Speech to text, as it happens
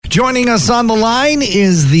Joining us on the line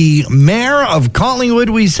is the Mayor of Collingwood.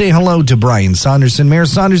 We say hello to Brian Saunderson. Mayor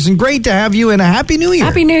Saunderson, great to have you, and a Happy New Year.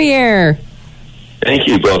 Happy New Year. Thank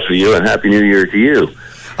you both for you, and Happy New Year to you.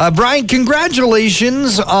 Brian,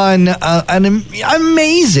 congratulations on an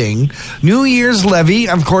amazing New Year's levy.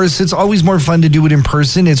 Of course, it's always more fun to do it in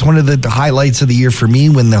person. It's one of the highlights of the year for me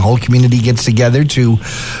when the whole community gets together to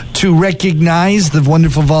recognize the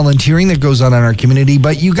wonderful volunteering that goes on in our community.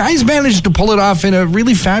 But you guys managed to pull it off in a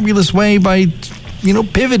really fabulous way by,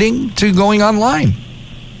 pivoting to going online.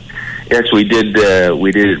 Yes, we did.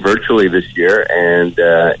 We did it virtually this year, and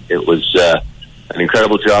it was an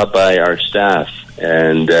incredible job by our staff.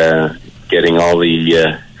 And getting all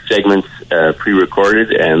the segments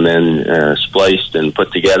pre-recorded and then spliced and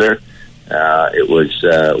put together. It was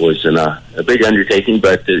a big undertaking,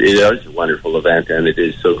 but it is a wonderful event, and it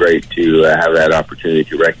is so great to have that opportunity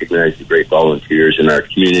to recognize the great volunteers in our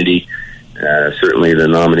community. Certainly the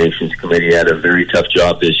nominations committee had a very tough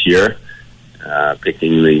job this year,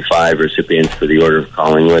 picking the 5 recipients for the Order of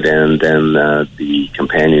Collingwood and then the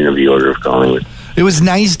companion of the Order of Collingwood. It was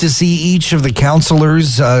nice to see each of the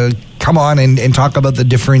councillors come on and talk about the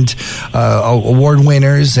different award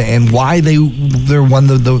winners and why they won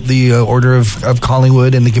the Order of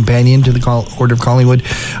Collingwood and the companion to the Order of Collingwood.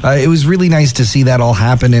 It was really nice to see that all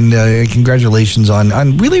happen, and congratulations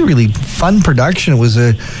on really, really fun production. It was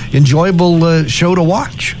an enjoyable show to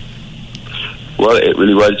watch. Well, it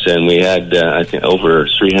really was, and we had, I think, over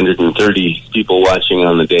 330 people watching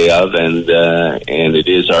on the day of, and it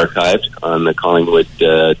is archived on the Collingwood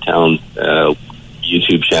Town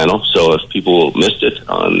YouTube channel. So if people missed it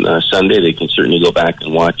on Sunday, they can certainly go back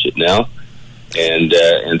and watch it now. And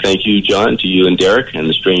thank you, John, to you and Derek and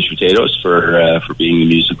the Strange Potatoes for being the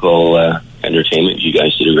musical entertainment. You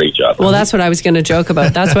guys did a great job. Well, that's what I was going to joke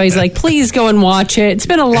about. That's why he's like, please go and watch it. It's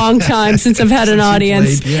been a long time since I've had an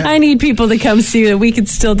audience. Played, yeah. I need people to come see that we can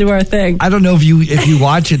still do our thing. I don't know if you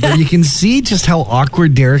watch it, though, you can see just how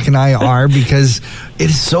awkward Derek and I are, because it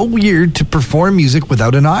is so weird to perform music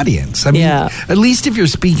without an audience. I mean, at least if you're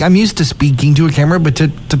speaking, I'm used to speaking to a camera, but to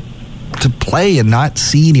play and not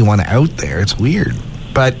see anyone out there, it's weird.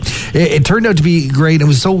 But it turned out to be great. It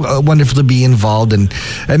was so wonderful to be involved. And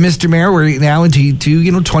Mr. Mayor, we're now into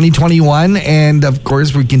 2021, and of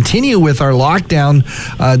course we continue with our lockdown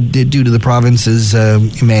due to the province's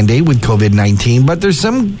mandate with COVID-19. But there's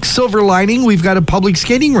some silver lining. We've got a public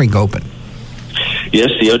skating rink open.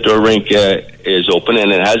 Yes, the outdoor rink is open,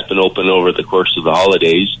 and it has been open over the course of the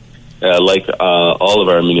holidays. Like all of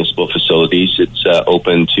our municipal facilities, it's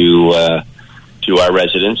open to our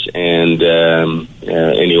residents and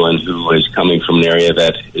anyone who is coming from an area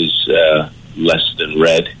that is less than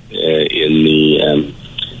red in the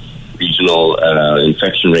regional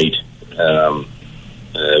infection rate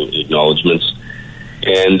acknowledgements.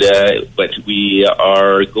 And but we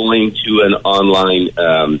are going to an online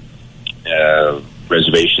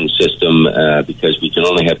reservation system because we can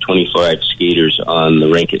only have 25 skaters on the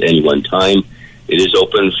rink at any one time. It is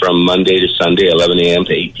open from Monday to Sunday, 11 a.m.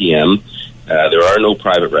 to 8 p.m. There are no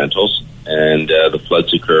private rentals, and the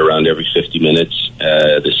floods occur around every 50 minutes.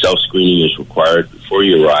 The self-screening is required before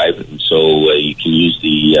you arrive, and so you can use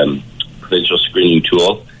the provincial screening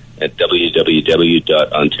tool at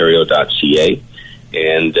www.ontario.ca,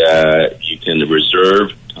 and you can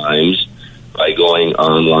reserve times by going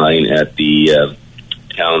online at the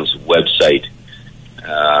town's website.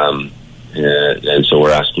 And so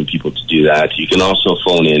we're asking people to do that. You can also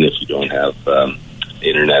phone in if you don't have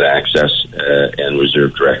internet access and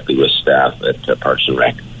reserve directly with staff at Parks and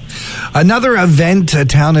Rec. Another event, a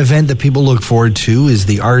town event that people look forward to, is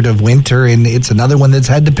the Art of Winter, and it's another one that's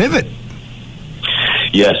had to pivot.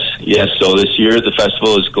 Yes. So this year the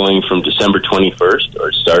festival is going from December 21st,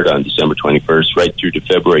 or start on December 21st, right through to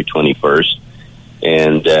February 21st.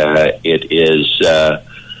 And it is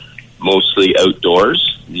mostly outdoors.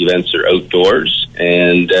 The events are outdoors,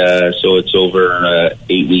 and so it's over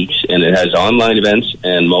 8 weeks, and it has online events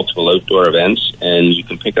and multiple outdoor events, and you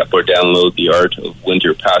can pick up or download the Art of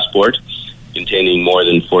Winter Passport, containing more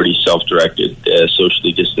than 40 self-directed,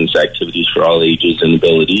 socially distanced activities for all ages and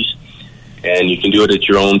abilities, and you can do it at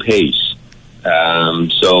your own pace.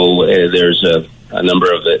 So there's a number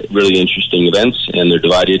of really interesting events, and they're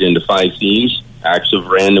divided into 5 themes: acts of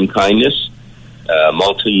random kindness,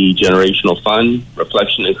 multi-generational fun,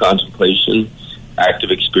 reflection and contemplation,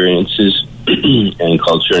 active experiences, and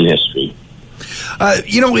culture and history.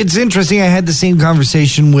 It's interesting. I had the same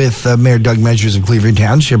conversation with Mayor Doug Measures of Cleveland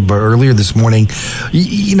Township earlier this morning.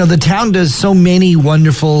 The town does so many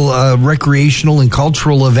wonderful recreational and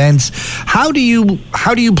cultural events. How do you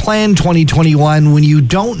plan 2021 when you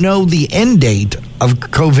don't know the end date of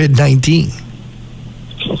COVID-19?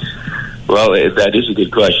 Well, that is a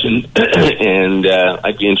good question, and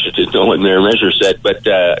I'd be interested to know what Mayor Measure said, but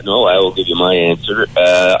no, I will give you my answer.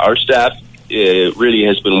 Our staff really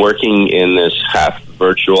has been working in this half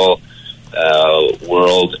virtual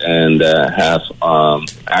world and half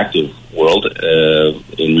active world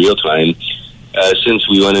in real time since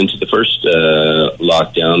we went into the first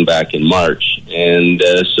lockdown back in March. And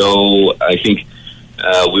so I think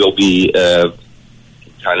we'll be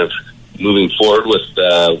kind of moving forward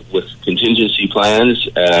with contingency plans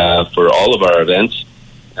for all of our events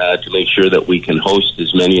to make sure that we can host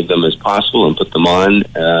as many of them as possible and put them on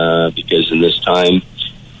because in this time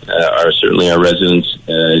certainly our residents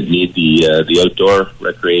need the outdoor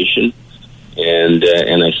recreation and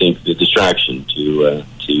I think the distraction to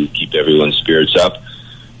keep everyone's spirits up.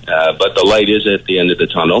 But the light is at the end of the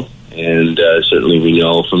tunnel. And certainly we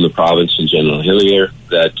know from the province and General Hillier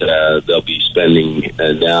that they'll be spending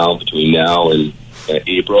between now and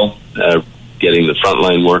April getting the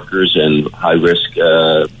frontline workers and high-risk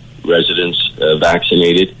residents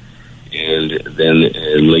vaccinated. And then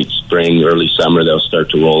in late spring, early summer, they'll start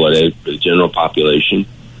to roll it out to the general population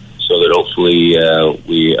so that hopefully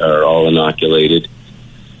we are all inoculated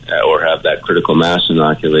or have that critical mass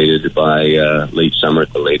inoculated by late summer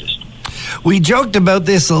at the latest. We joked about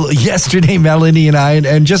this yesterday, Melanie and I,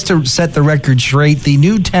 and just to set the record straight, the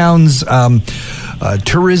new town's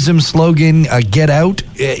tourism slogan, "Get Out,"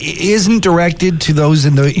 isn't directed to those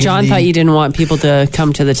in the... John thought you didn't want people to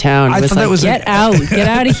come to the town. It was like, get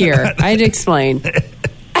out of here. I'd explain.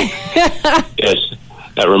 Yes,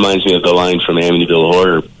 that reminds me of the line from Amityville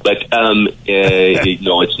Horror. But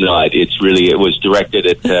no, it's not. It was directed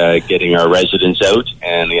at getting our residents out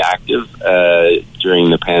and the active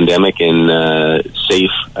during the pandemic in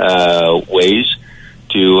safe ways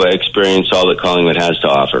to experience all that Collingwood has to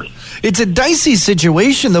offer. It's a dicey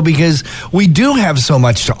situation, though, because we do have so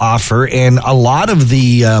much to offer, and a lot of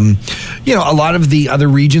the, other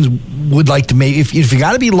regions would like to make. If you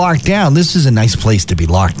got to be locked down, this is a nice place to be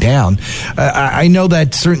locked down. I know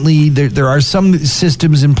that certainly there are some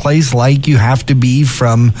systems in place, like you have to be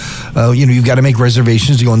from, you've got to make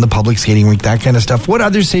reservations to go in the public skating rink, that kind of stuff. What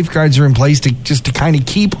other safeguards are in place to kind of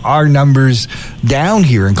keep our numbers down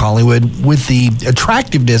here in Collingwood with the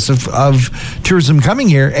attractiveness of tourism coming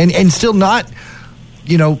here and still not,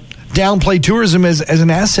 downplay tourism as an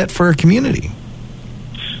asset for a community?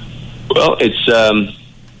 Well, it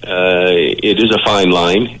is a fine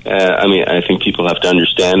line. I think people have to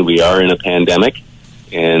understand we are in a pandemic,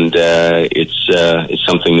 and it's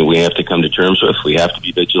something that we have to come to terms with. We have to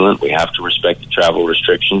be vigilant. We have to respect the travel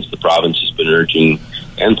restrictions. The province has been urging,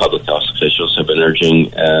 and public health officials have been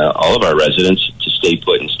urging all of our residents to stay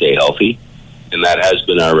put and stay healthy. And that has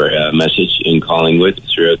been our message in Collingwood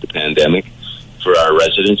throughout the pandemic for our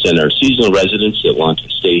residents and our seasonal residents that want to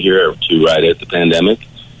stay here to ride out the pandemic.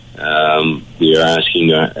 We are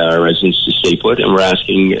asking our residents to stay put, and we're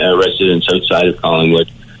asking residents outside of Collingwood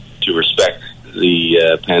to respect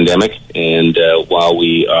the pandemic. And while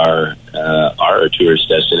we are a tourist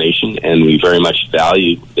destination and we very much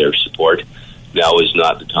value their support, now is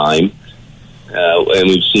not the time. And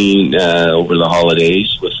we've seen over the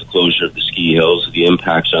holidays with the closure of the ski hills, the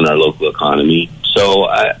impacts on our local economy. So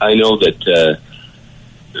I know that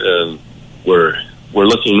we're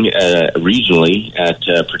looking regionally at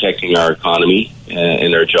protecting our economy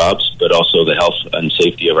and our jobs, but also the health and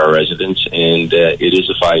safety of our residents. And it is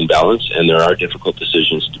a fine balance, and there are difficult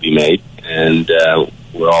decisions to be made. And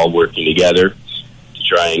we're all working together to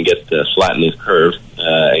try and flatten the curve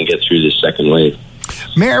and get through this second wave.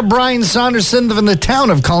 Mayor Brian Saunderson from the town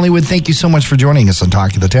of Collingwood, thank you so much for joining us on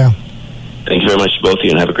Talk of the Town. Thank you very much to both of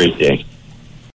you, and have a great day.